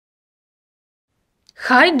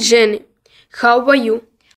Hi Jenny, how are you?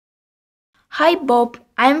 Hi Bob,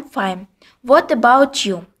 I'm fine. What about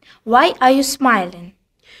you? Why are you smiling?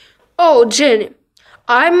 Oh Jenny,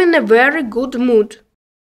 I'm in a very good mood.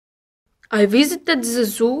 I visited the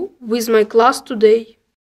zoo with my class today.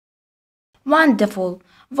 Wonderful.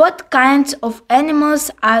 What kinds of animals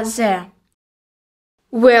are there?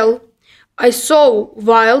 Well, I saw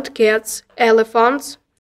wild cats, elephants,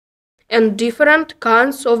 and different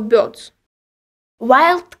kinds of birds.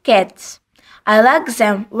 Wild cats. I like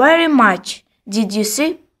them very much. Did you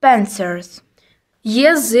see panthers?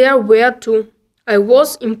 Yes, there were too. I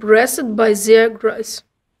was impressed by their grace.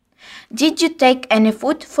 Did you take any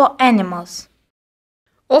food for animals?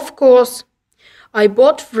 Of course, I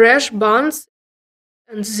bought fresh buns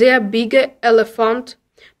and their bigger elephant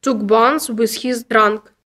took buns with his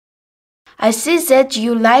trunk. I see that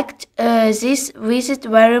you liked this visit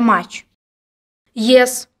very much.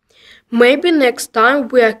 Yes, maybe next time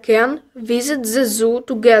we can visit the zoo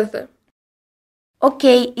together.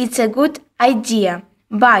 Okay, it's a good idea.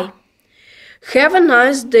 Bye. Have a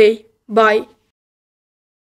nice day. Bye.